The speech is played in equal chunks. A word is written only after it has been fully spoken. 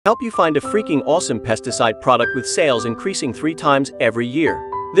Help you find a freaking awesome pesticide product with sales increasing 3 times every year.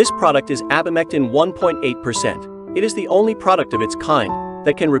 This product is Abamectin 1.8%. It is the only product of its kind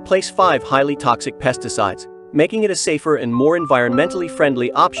that can replace 5 highly toxic pesticides, making it a safer and more environmentally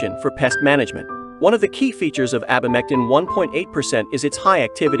friendly option for pest management. One of the key features of Abamectin 1.8% is its high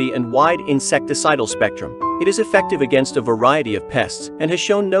activity and wide insecticidal spectrum. It is effective against a variety of pests and has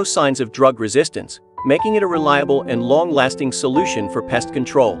shown no signs of drug resistance, making it a reliable and long-lasting solution for pest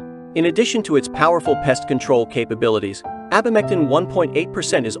control. In addition to its powerful pest control capabilities, Abamectin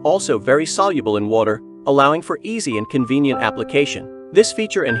 1.8% is also very soluble in water, allowing for easy and convenient application. This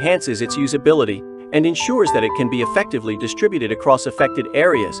feature enhances its usability and ensures that it can be effectively distributed across affected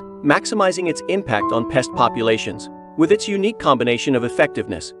areas, maximizing its impact on pest populations. With its unique combination of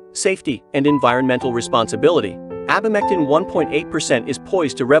effectiveness, safety, and environmental responsibility, Abamectin 1.8% is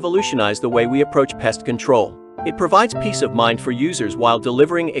poised to revolutionize the way we approach pest control. It provides peace of mind for users while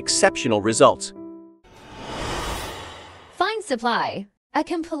delivering exceptional results. FindSupply, a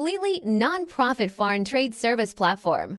completely non-profit foreign trade service platform.